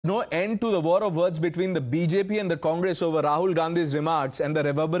No end to the war of words between the BJP and the Congress over Rahul Gandhi's remarks, and the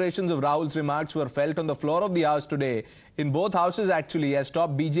reverberations of Rahul's remarks were felt on the floor of the House today. In both houses, actually, as top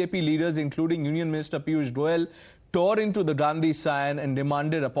BJP leaders, including Union Minister Piyush Goyal, tore into the Gandhi sign and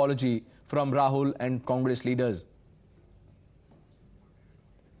demanded apology from Rahul and Congress leaders.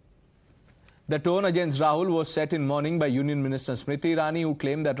 The tone against Rahul was set in mourning by Union Minister Smriti Irani, who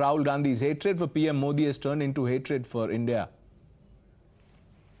claimed that Rahul Gandhi's hatred for PM Modi has turned into hatred for India.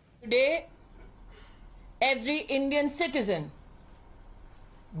 Today, every Indian citizen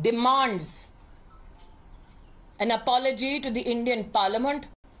demands an apology to the Indian Parliament,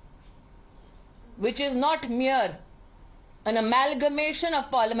 which is not mere an amalgamation of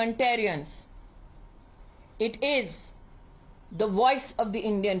parliamentarians. It is the voice of the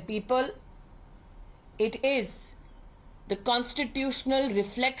Indian people. It is the constitutional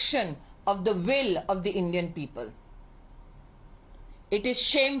reflection of the will of the Indian people. It is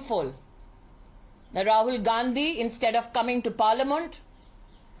shameful that Rahul Gandhi, instead of coming to Parliament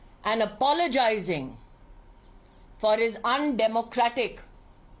and apologizing for his undemocratic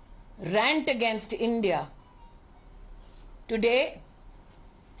rant against India, today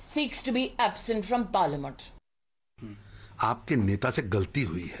seeks to be absent from Parliament. आपके नेता से गलती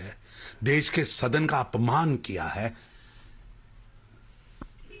हुई है, देश के सदन का अपमान किया है,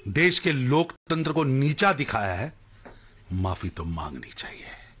 देश के लोकतंत्र को नीचा दिखाया है, माफी तो मांगनी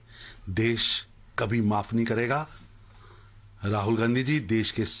चाहिए। देश कभी माफ नहीं करेगा। राहुल गांधी जी,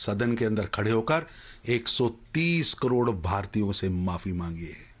 देश के सदन के अंदर खड़े होकर 130 करोड़ भारतीयों से माफी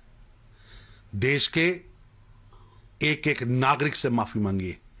मांगिए। देश के एक एक नागरिक से माफी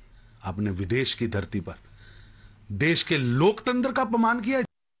मांगिए। आपने विदेश की धरती पर देश के लोकतंत्र का अपमान किया।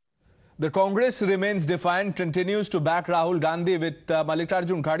 The Congress remains defiant, continues to back Rahul Gandhi, with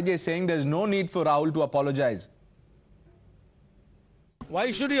Mallikarjun Kharge saying there's no need for Rahul to apologize. Why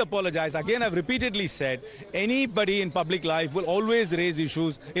should he apologize? Again, I've repeatedly said, anybody in public life will always raise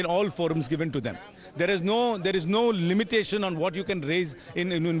issues in all forums given to them. There is no limitation on what you can raise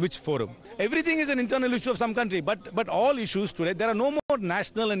in which forum. Everything is an internal issue of some country, but all issues today, there are no more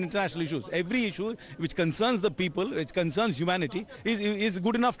national and international issues. Every issue which concerns the people, which concerns humanity, is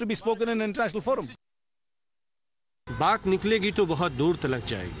good enough to be spoken in an international forum. बात निकलेगी तो बहुत दूर तक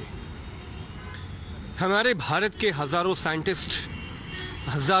जाएगी। हमारे भारत के हजारों साइंटिस्ट,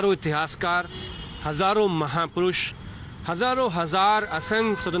 हजारों इतिहासकार, हजारों महापुरुष, हजार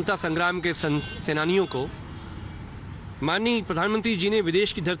असंख्य स्वतंत्रता संग्राम के सेनानियों को माननीय प्रधानमंत्री जी ने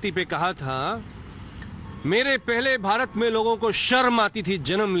विदेश की धरती पे कहा था, मेरे पहले भारत में लोगों को शर्म आती थी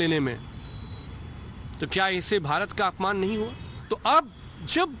जन्म लेने में। तो क्या इससे भारत का अपमान नहीं हुआ? तो अब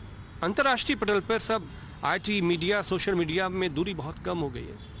जब अंतर्राष्ट्रीय पटल पर सब आईटी मीडिया, सोशल मीडिया में दूरी बहुत कम हो गई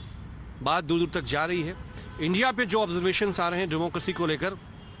है, बात दूर दूर तक जा रही है, इंडिया पे जो ऑब्जर्वेशंस आ रहे हैं डेमोक्रेसी को लेकर,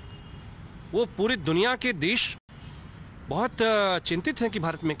 वो पूरी दुनिया के देश बहुत चिंतित हैं कि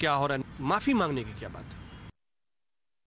भारत में क्या हो रहा है। माफी मांगने की क्या बात है?